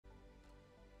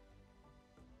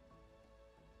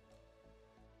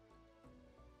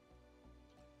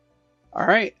All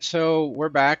right, so we're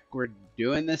back. We're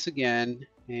doing this again.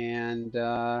 And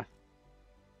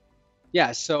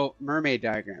yeah, so mermaid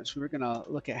diagrams. We were going to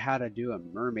look at how to do a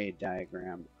mermaid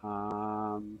diagram.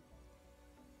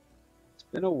 It's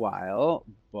been a while,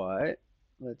 but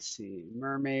let's see.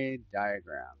 Mermaid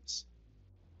diagrams.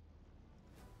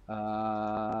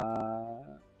 Uh,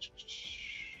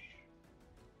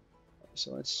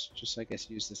 so let's just, I guess,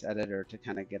 use this editor to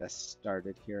kind of get us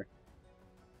started here.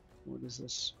 What is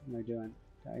this? What am I doing?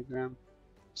 Diagram.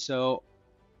 So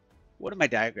what am I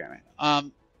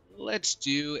diagramming? Let's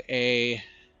do a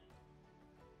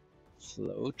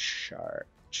flow chart.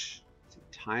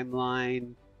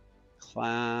 Timeline,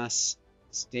 class,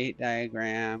 state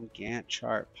diagram, Gantt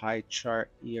chart, pie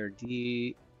chart,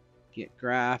 ERD, get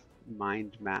graph,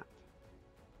 mind map.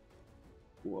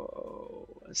 Whoa,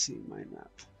 let's see mind map.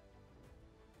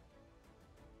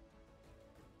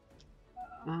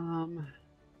 Um,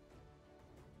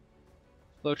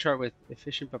 Flowchart with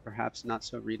efficient but perhaps not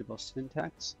so readable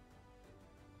syntax.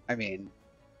 I mean,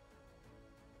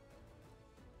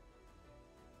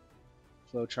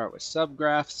 flowchart with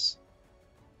subgraphs.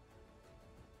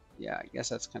 Yeah, I guess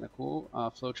that's kind of cool.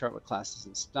 Flowchart with classes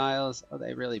and styles. Oh,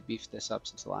 they really beefed this up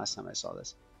since the last time I saw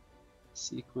this.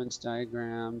 Sequence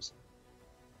diagrams.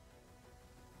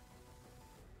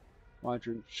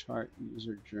 Quadrant chart,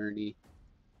 user journey.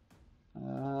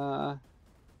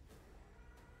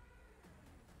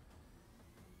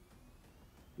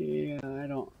 Yeah, I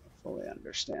don't fully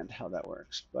understand how that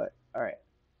works, but all right.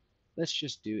 Let's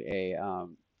just do a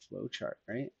flow chart,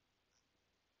 right?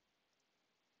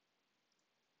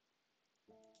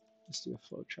 Let's do a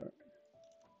flow chart.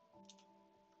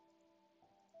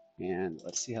 And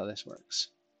let's see how this works.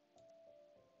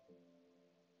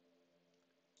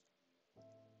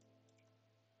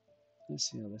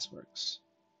 Let's see how this works.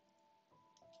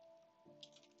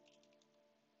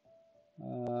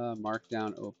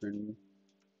 Markdown open,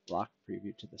 block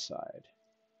preview to the side.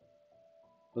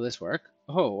 Will this work?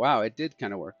 Oh, wow, it did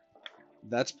kind of work.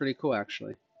 That's pretty cool,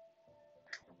 actually.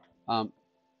 All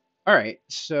right,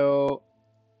 so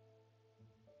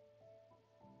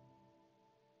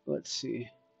let's see.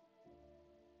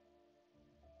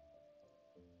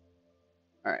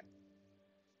 All right,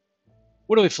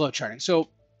 what are we flowcharting? So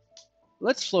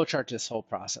let's flowchart this whole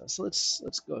process.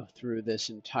 Let's go through this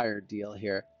entire deal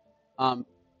here. Um,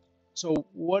 so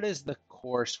what is the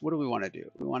course? What do we want to do?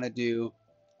 We want to do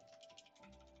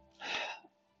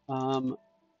um,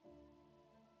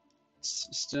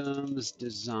 systems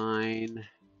design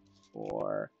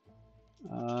for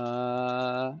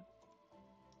InfinityFlow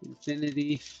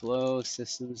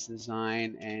systems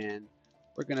design, and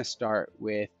we're going to start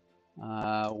with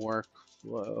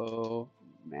workflow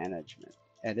management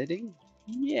editing.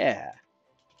 Yeah,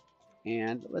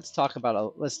 and let's talk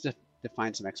about let's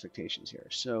define some expectations here.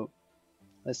 So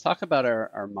let's talk about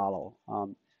our model.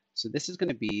 So this is going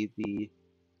to be I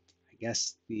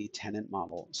guess, the tenant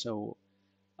model. So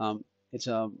um, it's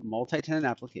a multi-tenant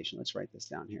application. Let's write this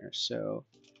down here. So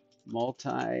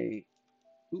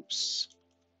oops.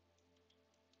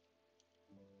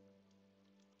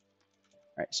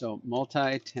 All right, so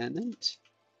multi-tenant.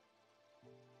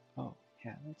 Oh,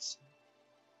 yeah, let's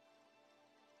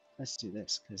do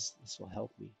this because this will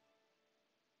help me.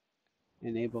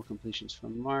 Enable completions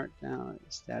from Markdown,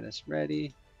 status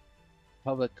ready.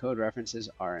 Public code references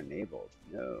are enabled.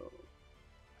 No.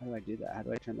 How do I do that? How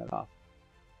do I turn that off?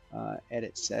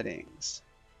 Edit settings.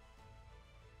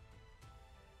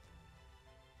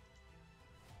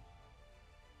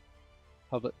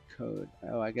 Public code.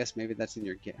 Oh, I guess maybe that's in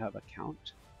your GitHub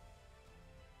account.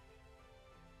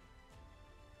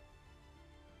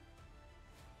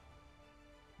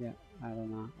 Yeah, I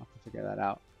don't know. I'll have to figure that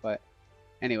out. But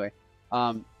anyway,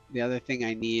 the other thing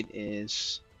I need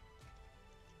is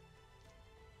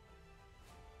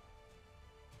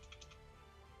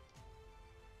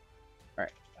all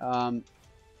right.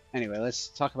 Anyway, let's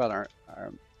talk about our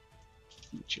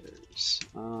features.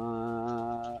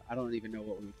 I don't even know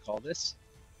what we would call this,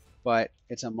 but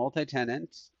it's a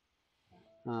multi-tenant.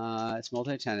 It's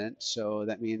multi-tenant, so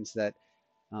that means that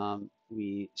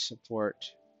we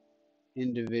support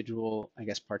individual, I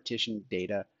guess, partition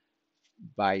data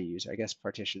by user. I guess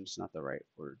partition is not the right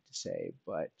word to say,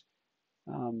 but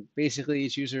basically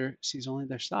each user sees only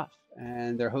their stuff,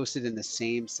 and they're hosted in the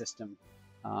same system,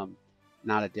 um,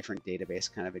 not a different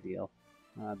database kind of a deal.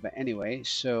 But anyway,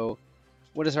 so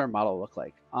what does our model look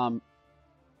like?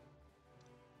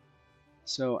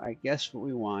 So I guess what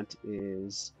we want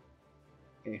is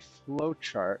a flow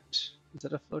chart. Is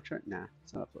that a flow chart? Nah,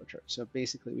 it's not a flow chart. So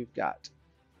basically we've got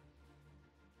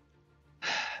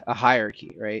a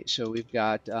hierarchy, right? So we've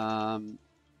got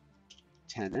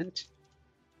tenant,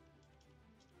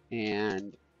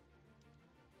 and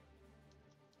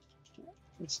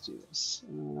let's do this,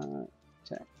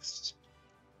 text.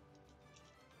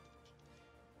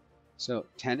 So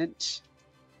tenant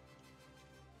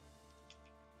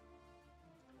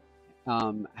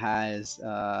has,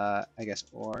 I guess,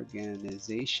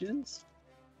 organizations,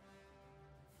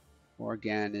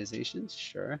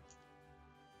 sure,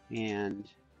 and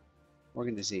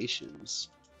organizations.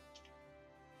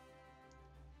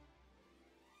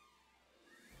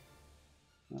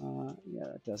 Yeah,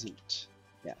 that doesn't,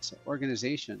 yeah, so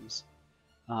organizations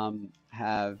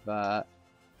have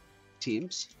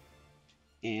teams,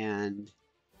 and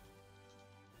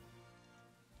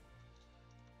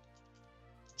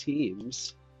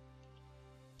teams,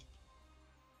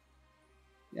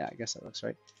 yeah, I guess that looks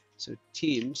right. So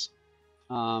teams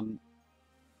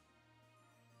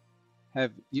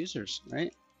have users,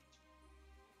 right?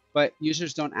 But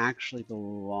users don't actually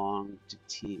belong to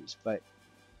teams, but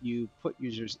you put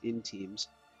users in teams,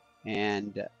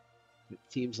 and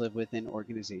teams live within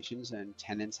organizations, and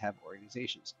tenants have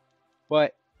organizations.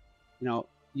 But, you know,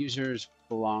 users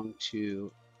belong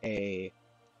to a,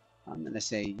 I'm going to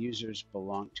say users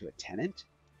belong to a tenant.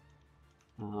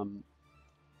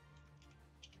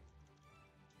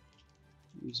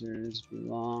 Users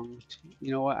belong to,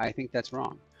 you know what, I think that's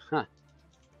wrong. Huh.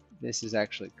 This is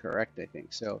actually correct, I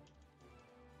think. So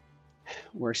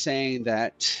we're saying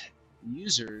that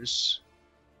users,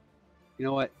 you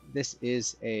know what, this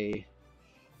is a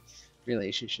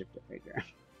relationship diagram.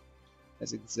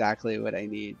 That's exactly what I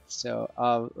need. So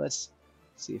let's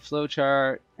see,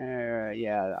 flowchart,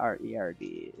 yeah, our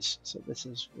ERDs. So this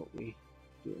is what we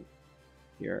do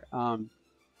here.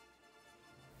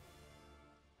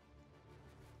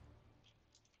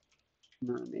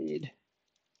 Mermaid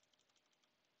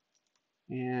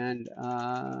and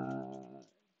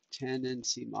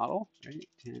tenancy model, right?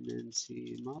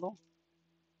 Tenancy model.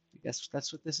 I guess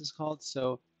that's what this is called.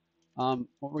 So what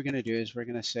we're going to do is we're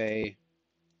going to say,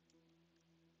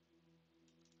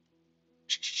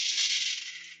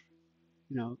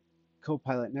 you know,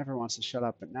 Copilot never wants to shut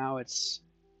up, but now it's,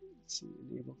 let's see,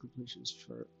 enable completions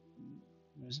for,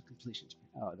 where's the completions?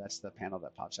 Oh, that's the panel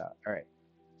that pops out. All right,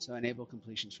 so enable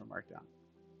completions for Markdown.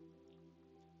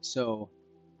 So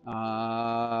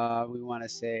we want to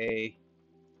say,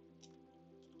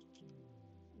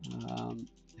 how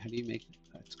do you make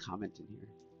a comment in here?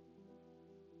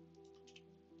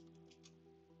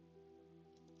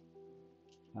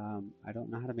 I don't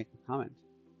know how to make a comment.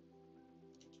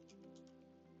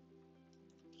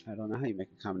 I don't know how you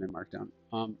make a comment in Markdown.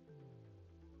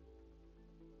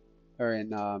 Or in,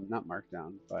 not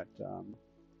Markdown, but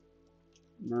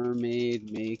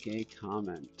Mermaid make a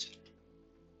comment.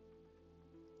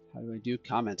 How do I do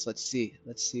comments? Let's see.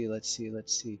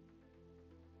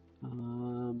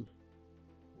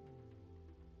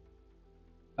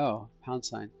 Oh, pound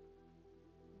sign.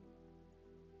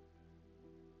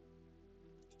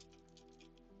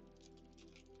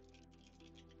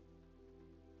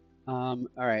 All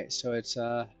right, so it's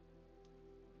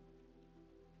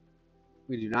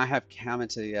we do not have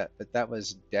comments yet, but that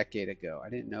was a decade ago. I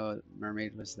didn't know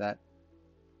Mermaid was that.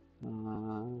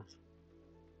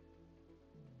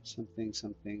 Something.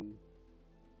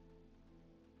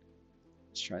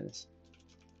 Let's try this.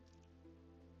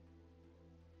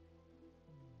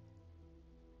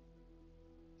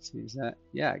 See, is that?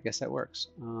 Yeah, I guess that works.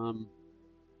 Huh.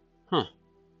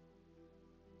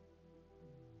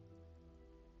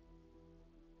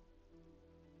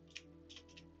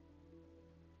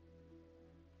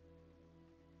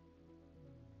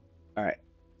 All right.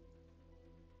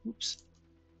 Oops.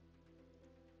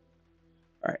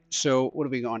 All right. So what are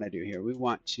we going to do here? We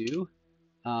want to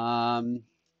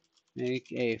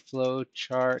make a flow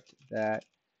chart that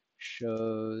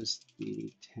shows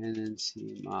the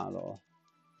tenancy model.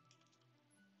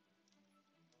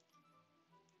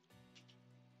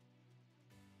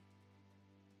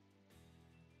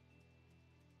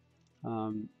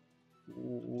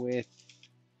 With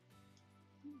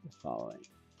the following: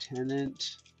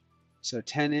 tenant. So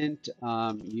tenant,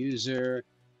 user,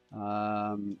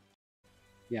 yeah,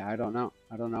 I don't know.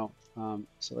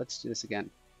 So let's do this again.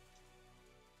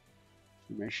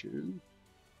 Permission.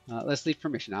 Let's leave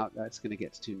permission out. That's going to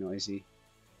get too noisy.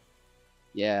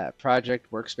 Yeah, project,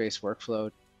 workspace,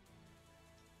 workflow.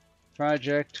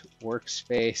 Project,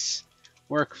 workspace,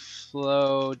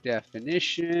 workflow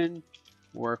definition,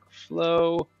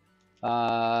 workflow,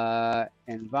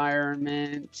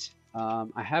 environment.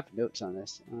 I have notes on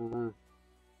this.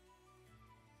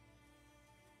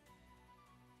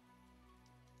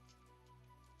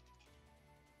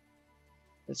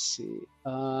 Let's see.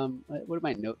 What did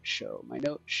my notes show? My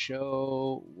notes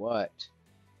show what?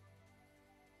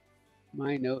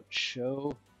 My notes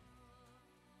show.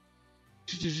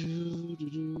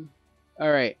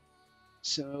 All right.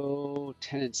 So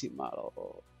tenancy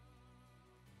model.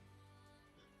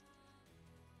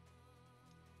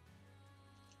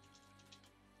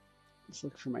 Let's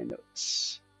look for my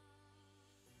notes.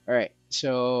 All right.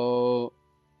 So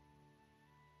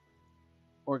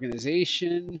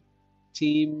organization,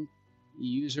 team,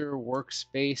 user,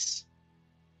 workspace,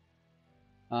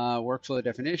 workflow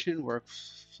definition,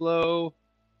 workflow,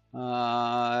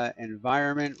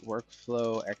 environment,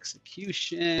 workflow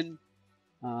execution.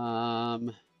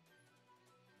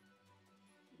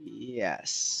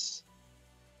 Yes.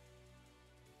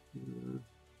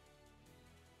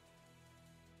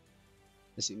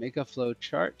 Let's see, make a flow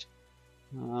chart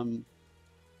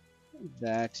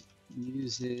that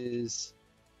uses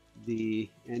the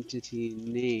entity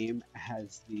name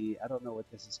has the, I don't know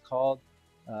what this is called,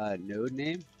 node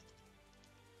name,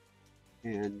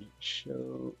 and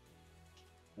show,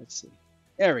 let's see,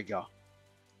 there we go.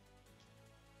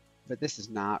 But this is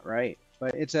not right,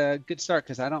 but it's a good start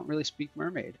because I don't really speak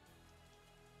mermaid.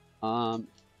 All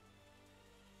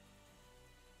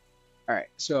right,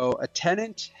 so a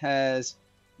tenant has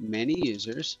many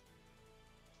users,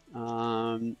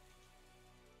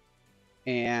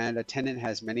 and a tenant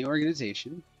has many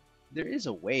organizations. There is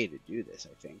a way to do this,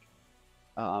 I think.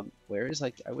 Where is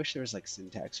like, I wish there was like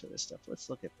syntax for this stuff. Let's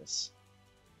look at this.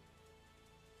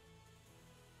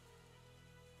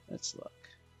 Let's look.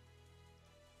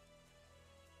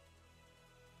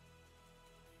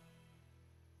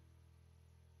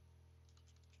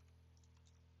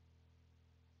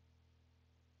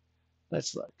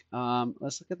 Let's look.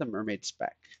 Let's look at the mermaid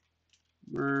spec.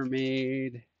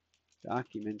 Mermaid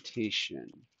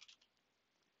documentation.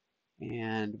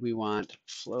 And we want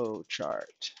flow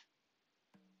chart.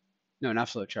 No, not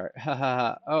flow chart.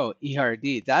 Oh,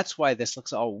 ERD. That's why this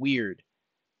looks all weird.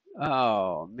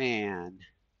 Oh, man.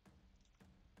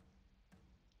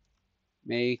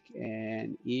 Make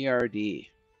an ERD.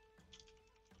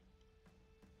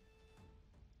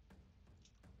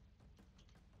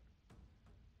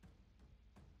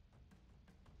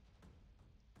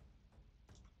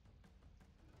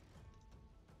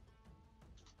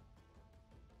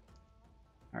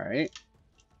 All right.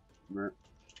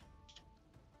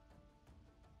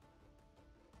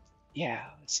 Yeah,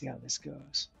 let's see how this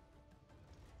goes.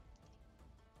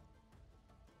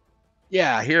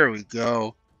 Yeah, here we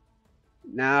go.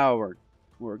 Now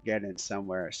we're getting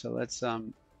somewhere. So let's all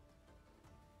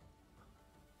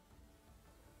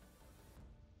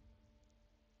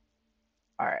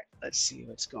right, let's see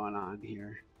what's going on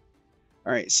here.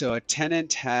 All right, so a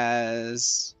tenant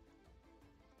has,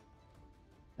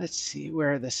 let's see,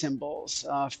 where are the symbols?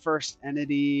 First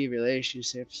entity,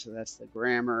 relationship, so that's the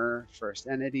grammar. First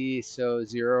entity, so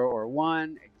 0 or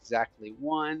 1, exactly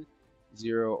 1,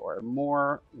 0 or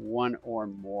more, 1 or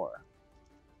more.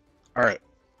 All right.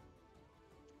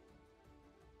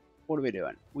 What are we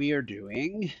doing? We are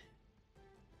doing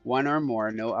 1 or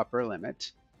more, no upper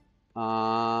limit.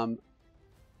 Okay,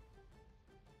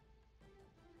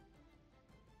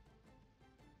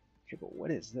 but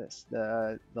what is this?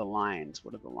 The lines.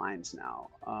 What are the lines now?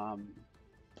 God,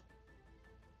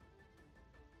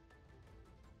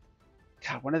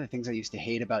 one of the things I used to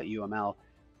hate about UML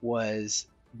was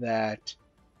that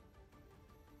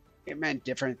it meant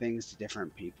different things to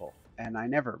different people, and I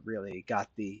never really got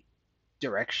the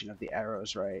direction of the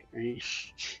arrows right. Right?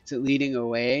 So leading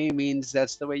away means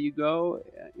that's the way you go.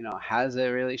 You know, has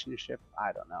a relationship.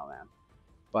 I don't know, man.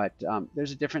 But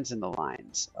there's a difference in the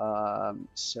lines.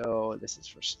 So this is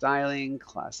for styling,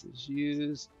 classes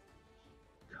used,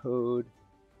 code.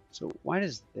 So why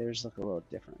does theirs look a little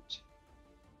different?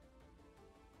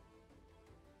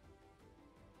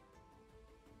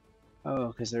 Oh,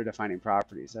 because they're defining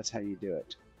properties. That's how you do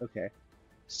it. Okay.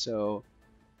 So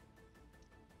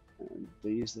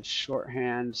they use the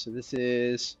shorthand. So this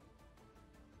is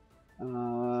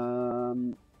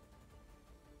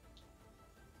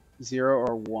 0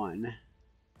 or 1,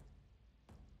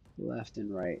 left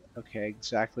and right. Okay,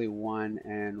 exactly 1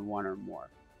 and 1 or more.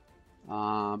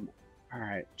 All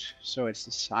right, so it's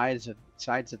the sides of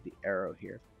the arrow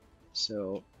here.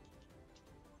 So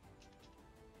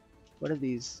what are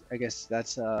these? I guess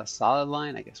that's a solid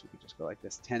line. I guess we could just go like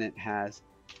this. Tenant has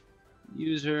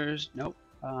users. Nope.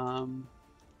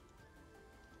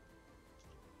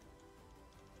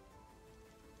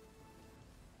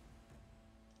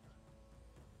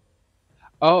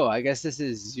 Oh, I guess this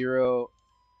is 0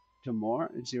 to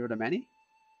more, 0 to many.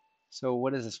 So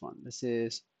what is this one? This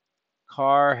is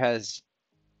car has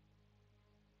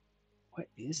What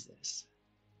is this?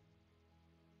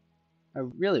 I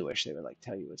really wish they would like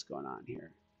tell you what's going on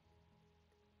here.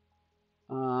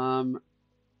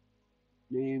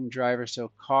 Name driver.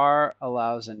 So car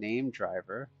allows a name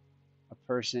driver. A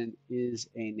person is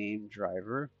a name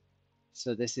driver.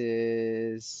 So this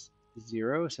is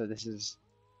 0. So this is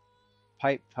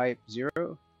pipe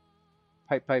 0.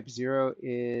 Pipe 0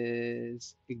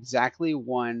 is exactly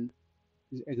 1,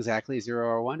 exactly 0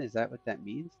 or 1. Is that what that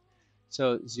means?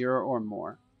 So 0 or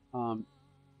more. All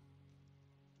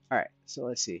right, so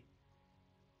let's see.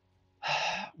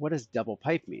 What does double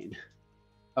pipe mean?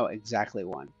 Oh, exactly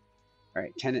 1. All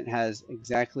right, tenant has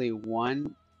exactly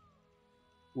 1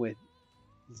 with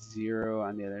 0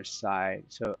 on the other side.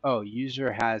 So, oh,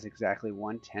 user has exactly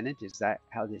 1 tenant. Is that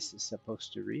how this is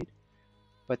supposed to read?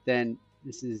 But then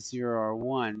this is 0 or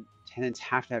 1. Tenants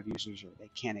have to have users or they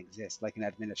can't exist, like an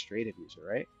administrative user,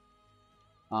 right?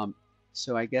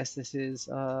 So I guess this is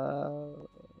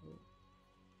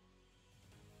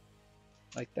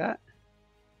like that,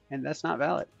 and that's not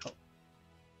valid. Oh.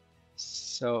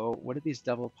 So what do these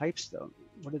double pipes though?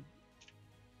 What do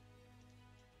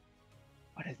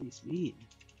these mean?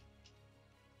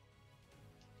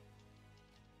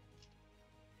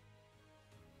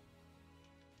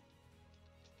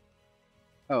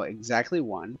 Oh, exactly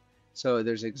 1. So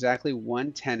there's exactly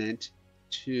 1 tenant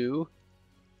to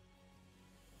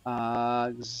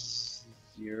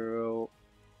 0,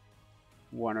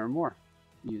 1 or more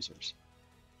users.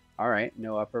 All right,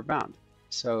 no upper bound.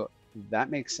 So that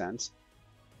makes sense.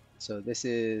 So this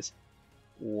is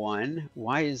 1.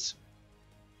 Why is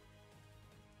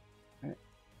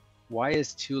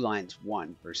 2 lines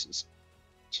 1 versus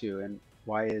 2, and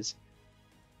why is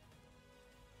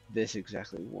this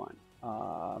exactly 1?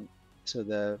 So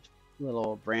the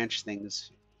little branch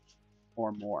things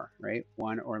or more, right?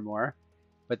 1 or more.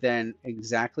 But then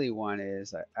exactly 1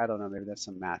 is, I don't know, maybe that's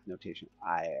some math notation.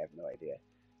 I have no idea.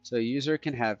 So a user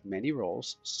can have many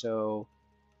roles. So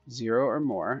 0 or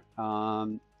more.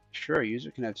 Sure, a user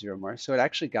can have 0 or more. So it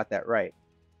actually got that right.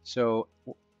 So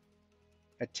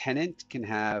a tenant can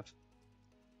have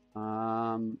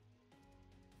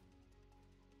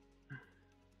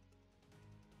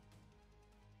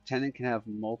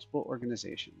multiple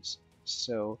organizations.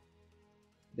 So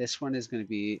this one is going to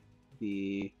be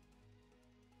the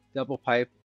double pipe.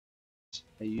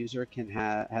 A user can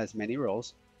has many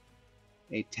roles.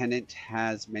 A tenant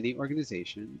has many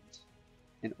organizations.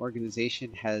 An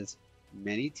organization has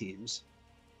many teams.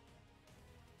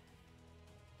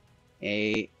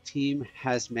 A team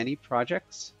has many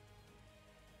projects.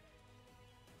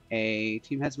 A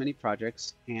team has many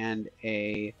projects, and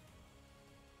a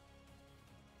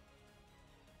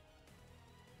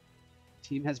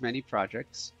team has many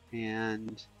projects,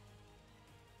 and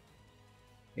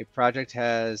a project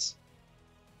has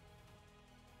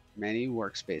many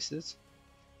workspaces.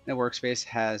 And a workspace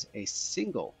has a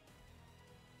single,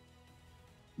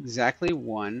 exactly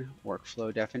 1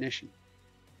 workflow definition.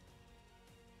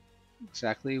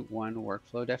 Exactly 1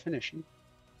 workflow definition.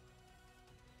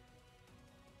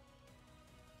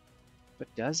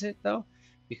 But does it though?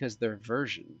 Because they're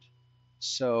versioned.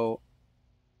 So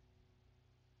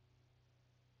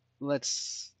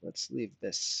let's leave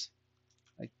this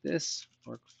like this.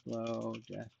 Workflow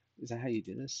def. Is that how you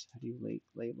do this? How do you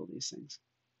label these things?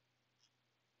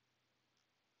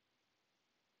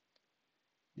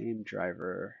 Name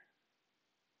driver.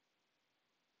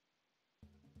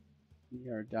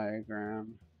 ER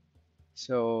diagram.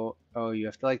 So, oh, you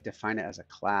have to like define it as a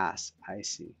class. I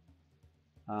see.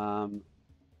 I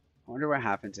wonder what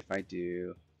happens if I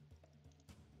do.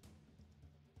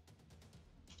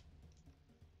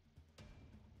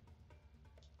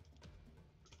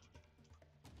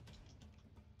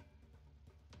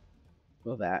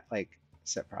 Will that like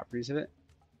set properties of it?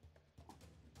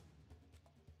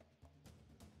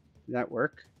 Does that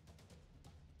work?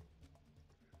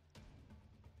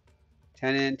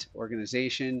 Tenant,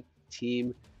 organization,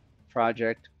 team,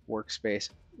 project, workspace,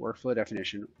 workflow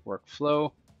definition,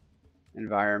 workflow,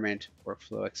 environment,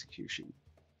 workflow execution.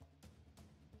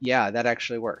 Yeah, that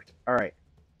actually worked. All right.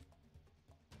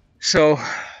 So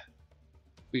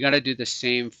we got to do the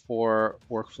same for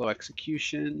workflow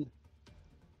execution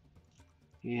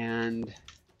and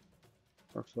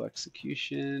workflow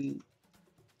execution.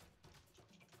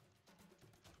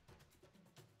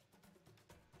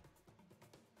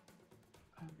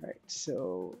 All right,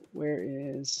 so where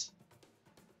is,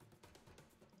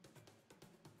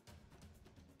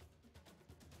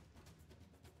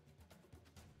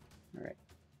 all right,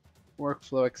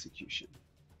 workflow execution.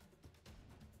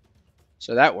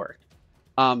 So that worked.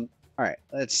 All right,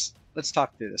 let's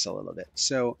talk through this a little bit.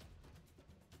 So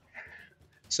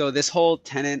So this whole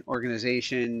tenant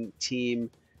organization team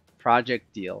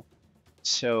project deal.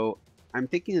 So I'm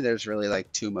thinking there's really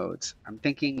like two modes. I'm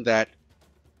thinking that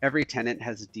every tenant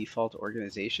has a default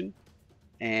organization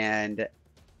and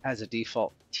has a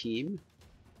default team,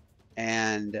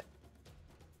 and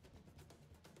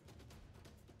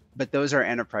but those are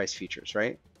enterprise features,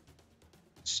 right?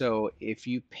 So if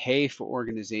you pay for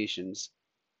organizations,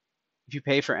 if you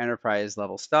pay for enterprise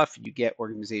level stuff, you get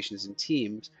organizations and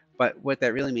teams. But what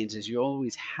that really means is you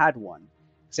always had one,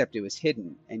 except it was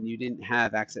hidden and you didn't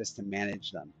have access to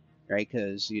manage them, right?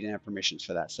 Because you didn't have permissions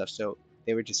for that stuff. So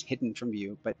they were just hidden from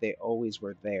view, but they always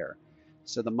were there.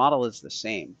 So the model is the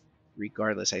same,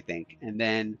 regardless, I think. And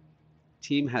then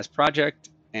team has project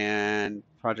and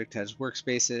project has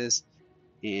workspaces.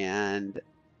 And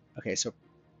okay, so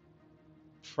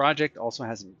project also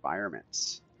has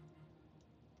environments,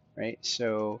 right?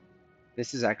 So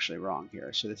this is actually wrong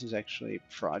here. So this is actually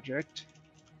project.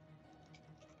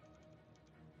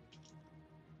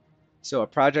 So a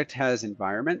project has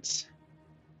environments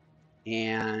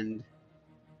and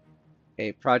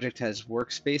a project has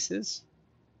workspaces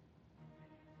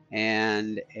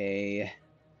and a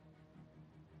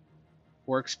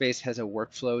workspace has a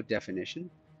workflow definition.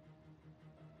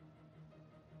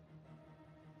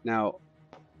 Now,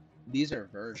 these are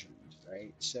versions,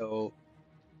 right? So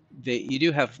you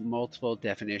do have multiple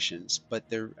definitions, but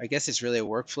I guess it's really a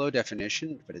workflow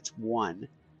definition, but it's one.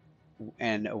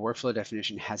 And a workflow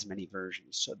definition has many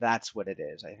versions. So that's what it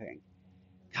is, I think.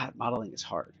 God, modeling is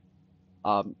hard.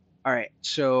 All right,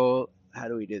 so how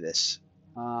do we do this?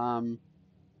 Um,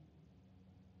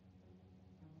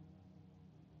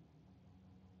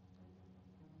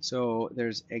 so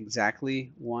there's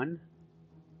exactly one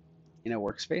in a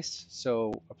workspace.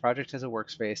 So a project has a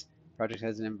workspace, project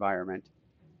has an environment,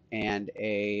 and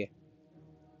a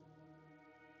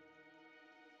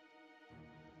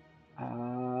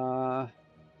uh,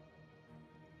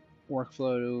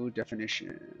 workflow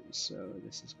definition. So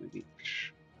this is going to be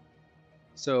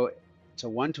so it's a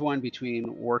one-to-one between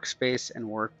workspace and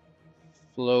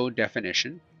workflow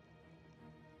definition.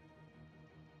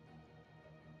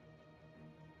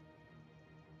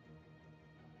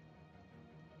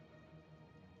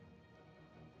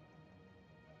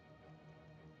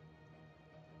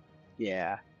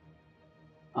 Yeah.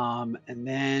 And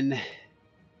then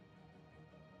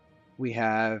we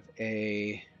have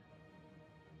a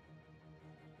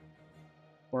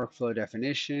workflow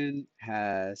definition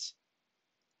has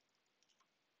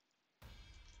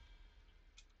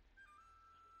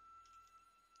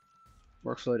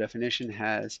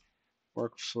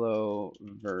workflow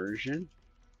version.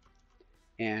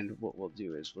 And what we'll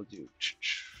do is we'll do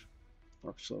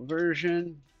workflow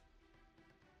version.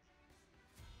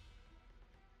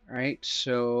 All right,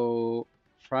 so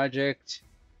project,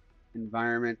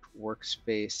 environment,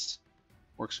 workspace.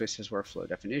 Workspace has workflow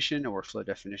definition. A workflow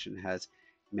definition has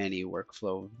many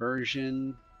workflow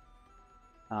version.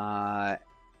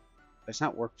 It's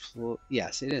not workflow.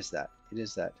 Yes, it is that. It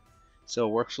is that. So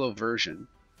workflow version.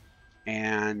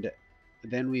 And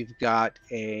then we've got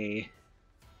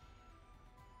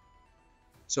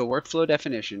so workflow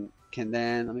definition can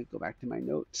then, let me go back to my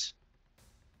notes.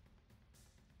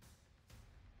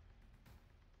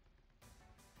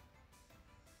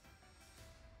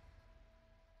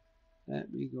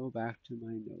 Let me go back to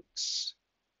my notes.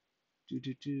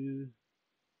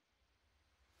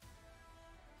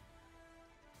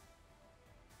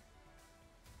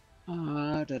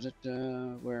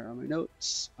 Where are my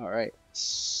notes? All right.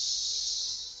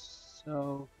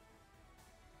 So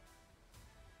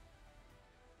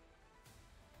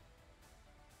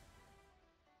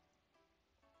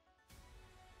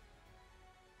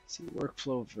let's see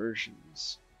workflow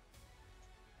versions.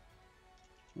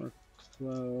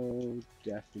 Workflow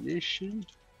definition.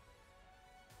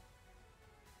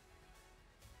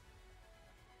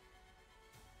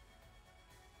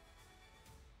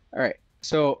 All right.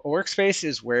 So a workspace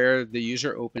is where the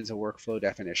user opens a workflow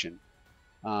definition.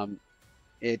 Um,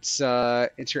 it's your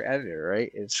editor,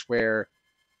 right? It's your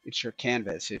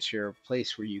canvas. It's your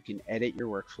place where you can edit your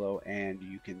workflow and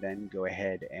you can then go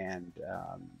ahead and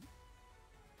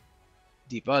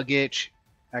debug it,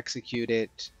 execute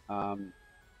it,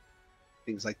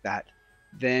 things like that.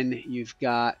 Then you've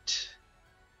got,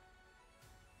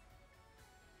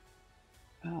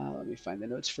 let me find the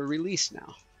notes for release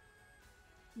now.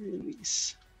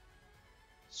 Release.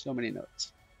 So many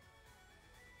notes.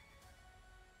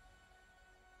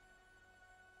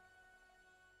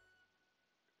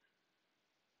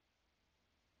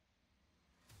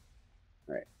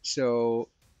 All right. So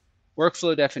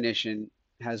workflow definition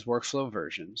has workflow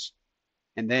versions.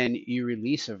 and then you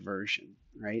release a version,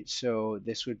 right? So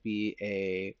this would be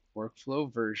a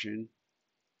workflow version,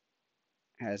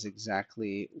 has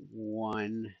exactly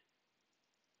one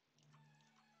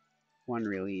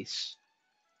release.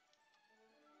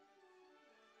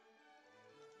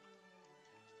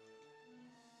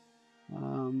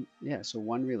 Yeah, so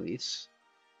one release,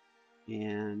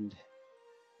 and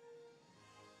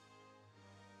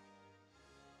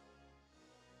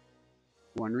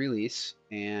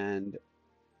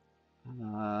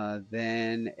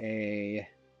then a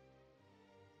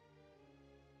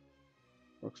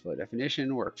workflow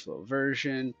definition, workflow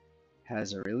version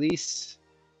has a release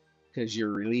because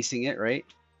you're releasing it, right?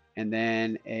 And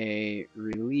then a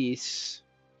release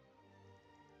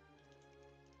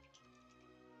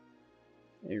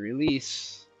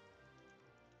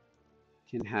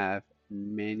can have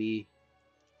many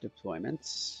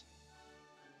deployments.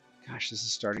 Gosh, this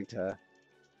is starting to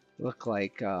look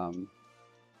like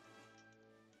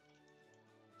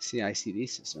CI/CD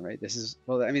system, right? This is,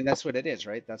 well, I mean, that's what it is,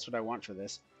 right? That's what I want for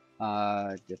this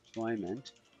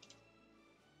deployment.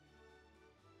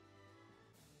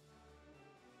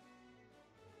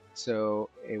 So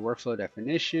a workflow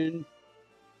definition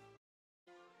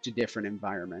to different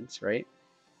environments, right?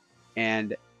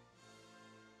 And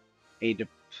a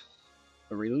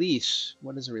release,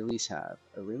 what does a release have?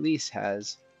 A release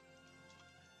has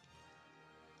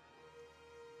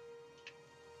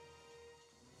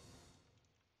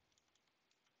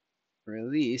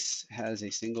a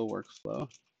single workflow.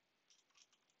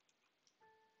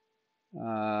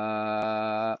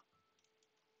 A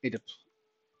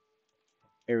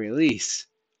release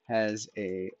has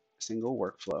a single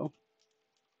workflow,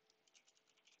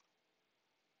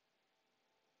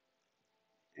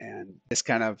 and this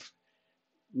kind of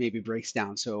maybe breaks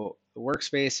down. So the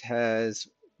workspace has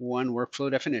one workflow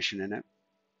definition in it,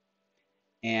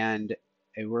 and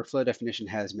a workflow definition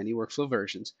has many workflow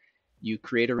versions. You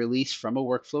create a release from a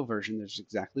workflow version, there's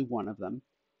exactly one of them,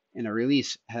 and a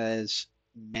release has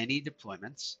many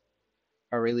deployments.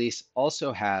 A release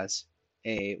also has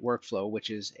a workflow,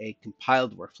 which is a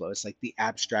compiled workflow. It's like the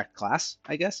abstract class,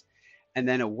 I guess. And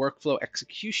then a workflow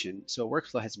execution. So a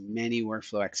workflow has many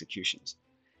workflow executions.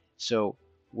 So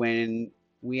when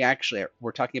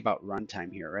we're talking about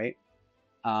runtime here, right?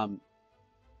 Um,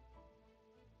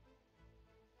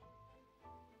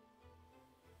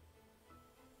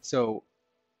 so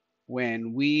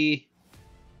when we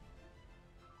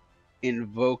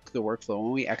invoke the workflow,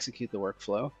 when we execute the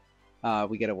workflow,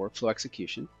 we get a workflow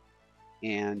execution,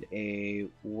 and a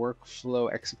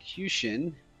workflow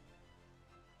execution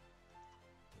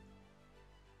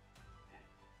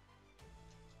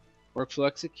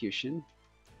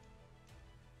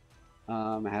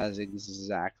has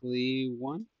exactly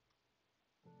one.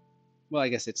 Well, I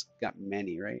guess it's got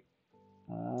many, right?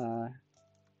 Uh,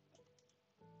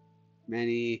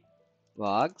 many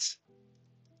logs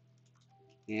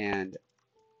and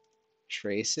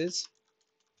traces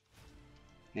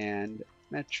and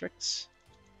metrics.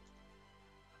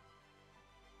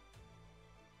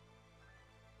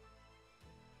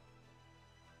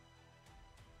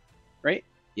 Right?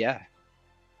 Yeah.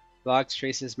 Logs,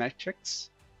 traces, metrics.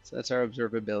 So that's our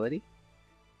observability.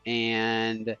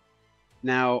 And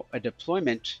now a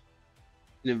deployment,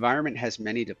 an environment has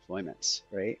many deployments,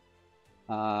 right?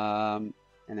 An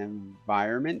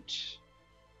environment,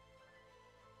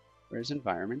 where's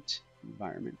environment?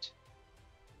 Environment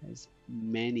has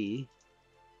many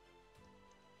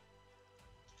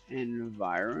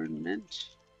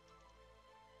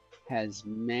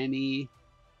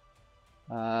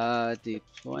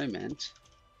deployment.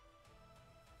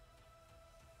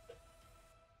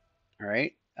 All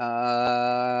right.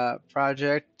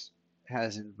 Project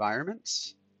has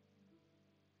environments.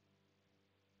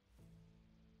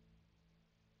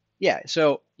 Yeah,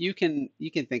 so you can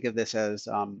think of this as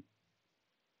I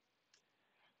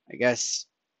guess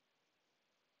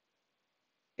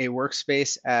a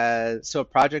workspace as, so a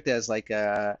project as like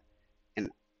an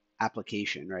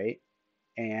application, right?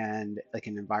 And like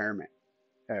an environment,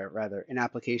 or rather an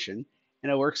application,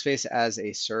 and a workspace as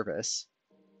a service,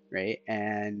 right?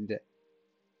 And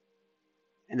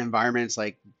an environment is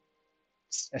like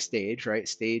a stage, right?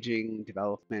 Staging,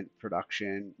 development,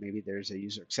 production. Maybe there's a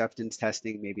user acceptance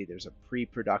testing. Maybe there's a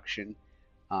pre-production.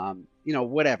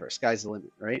 Whatever. Sky's the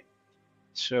limit, right?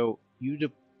 So you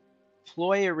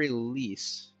deploy a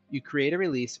release. You create a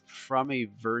release from a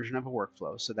version of a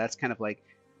workflow. So that's kind of like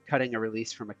cutting a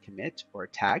release from a commit or a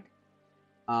tag.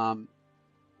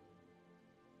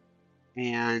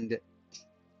 And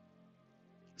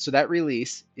so that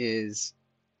release is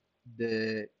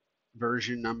the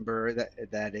version number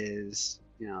that is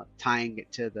tying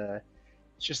it to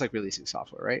it's just like releasing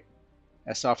software, right?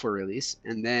 A software release,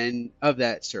 and then of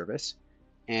that service,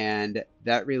 and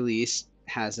that release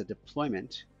has a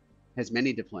deployment, has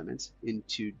many deployments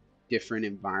into different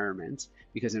environments,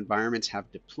 because environments have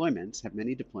deployments, have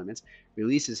many deployments,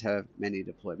 releases have many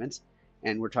deployments,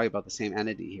 and we're talking about the same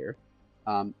entity here.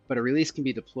 But a release can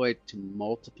be deployed to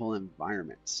multiple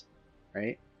environments,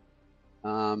 right?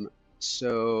 Um,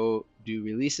 so do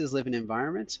releases live in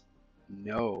environments?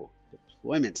 No,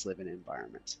 deployments live in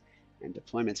environments, and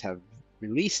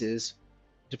releases.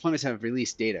 Deployments have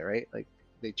release data, right? Like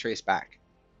they trace back.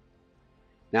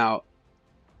 Now,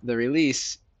 the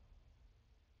release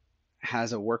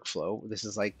has a workflow. This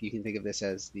is like, you can think of this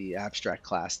as the abstract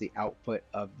class, the output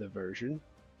of the version,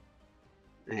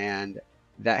 and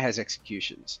that has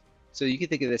executions. So you can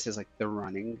think of this as like the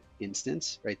running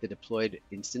instance, right? The deployed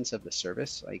instance of the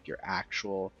service, like your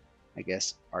actual, I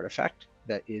guess, artifact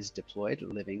that is deployed,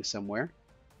 living somewhere,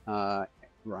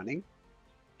 running.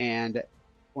 And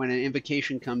when an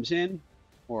invocation comes in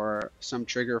or some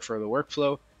trigger for the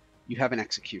workflow, you have an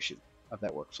execution of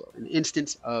that workflow. An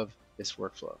instance of this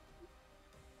workflow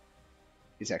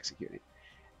is executing.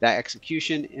 That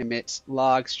execution emits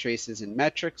logs, traces, and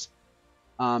metrics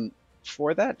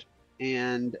for that.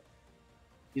 And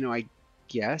I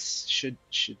guess should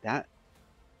that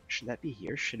be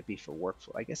here? Should it be for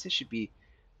workflow? I guess it should be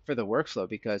for the workflow,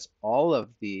 because all of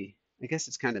I guess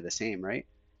it's kind of the same, right?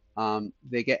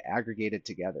 They get aggregated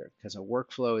together because a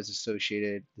workflow is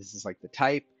associated. This is like the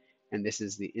type, and this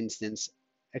is the instance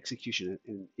execution,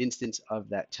 an instance of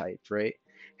that type, right?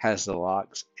 Has the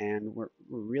logs, and what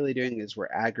we're really doing is we're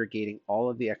aggregating all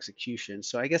of the execution.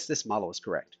 So I guess this model is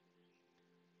correct.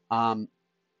 All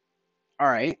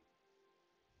right,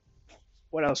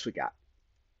 what else we got?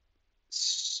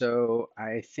 So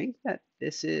I think that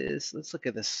this is, let's look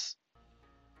at this.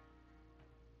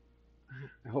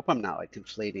 I hope I'm not like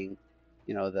conflating,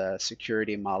 the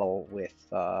security model with,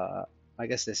 I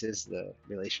guess this is the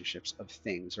relationships of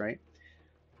things, right?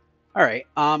 All right.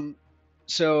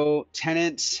 So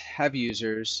tenants have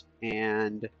users,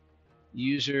 and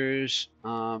users,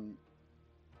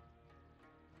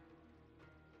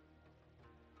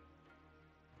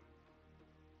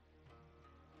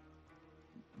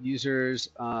 users,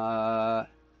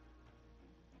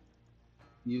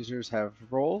 users have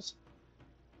roles,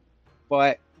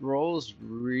 but roles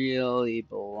really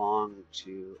belong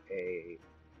to a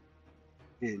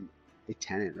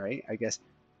tenant, right? I guess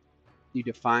you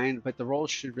define, but the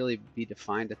roles should really be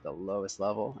defined at the lowest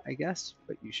level, I guess,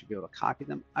 but you should be able to copy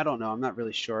them. I don't know. I'm not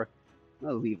really sure. I'm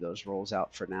gonna leave those roles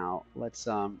out for now. Let's,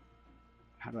 how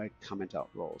do I comment out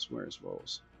roles? Where's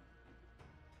roles?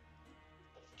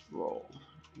 Role.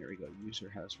 Here we go. User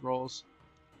has roles.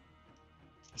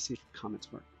 Let's see if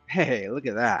comments work. Hey, look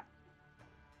at that.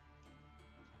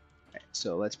 Okay,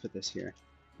 so let's put this here.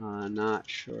 Not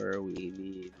sure we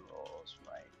need roles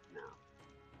right now.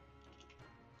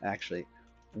 Actually,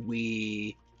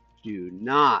 we do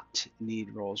not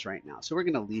need roles right now. So we're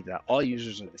going to leave that. All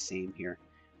users are the same here,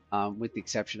 with the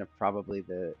exception of probably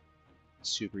the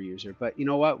super user. But you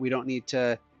know what? We don't need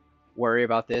to worry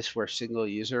about this. We're single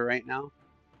user right now,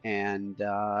 and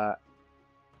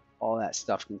all that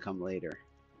stuff can come later.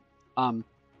 All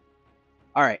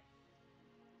right.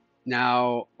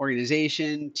 Now,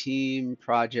 organization, team,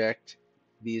 project,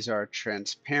 these are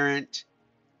transparent.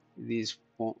 These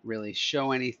won't really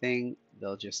show anything.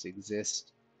 They'll just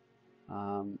exist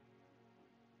in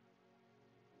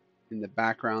the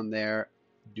background there.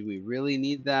 Do we really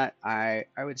need that? I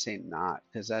would say not,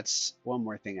 because that's one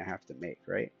more thing I have to make,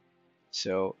 right?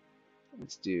 So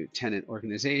let's do tenant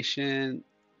organization,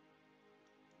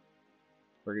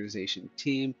 organization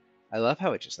team. I love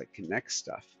how it just like connects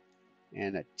stuff,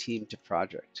 and a team to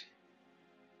project.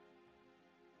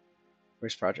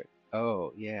 Where's project?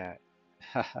 Oh yeah.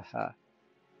 Ha ha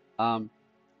ha.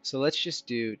 So let's just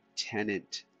do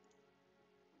tenant.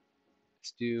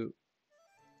 Let's do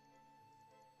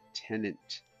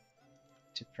tenant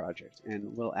to project,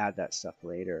 and we'll add that stuff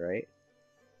later, right?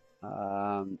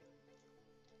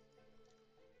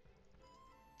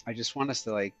 I just want us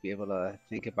to like be able to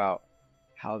think about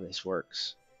how this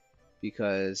works,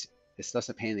 because it's stuff's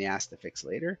a pain in the ass to fix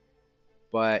later,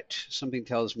 but something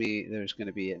tells me there's going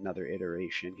to be another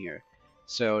iteration here.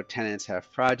 So tenants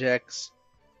have projects,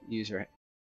 user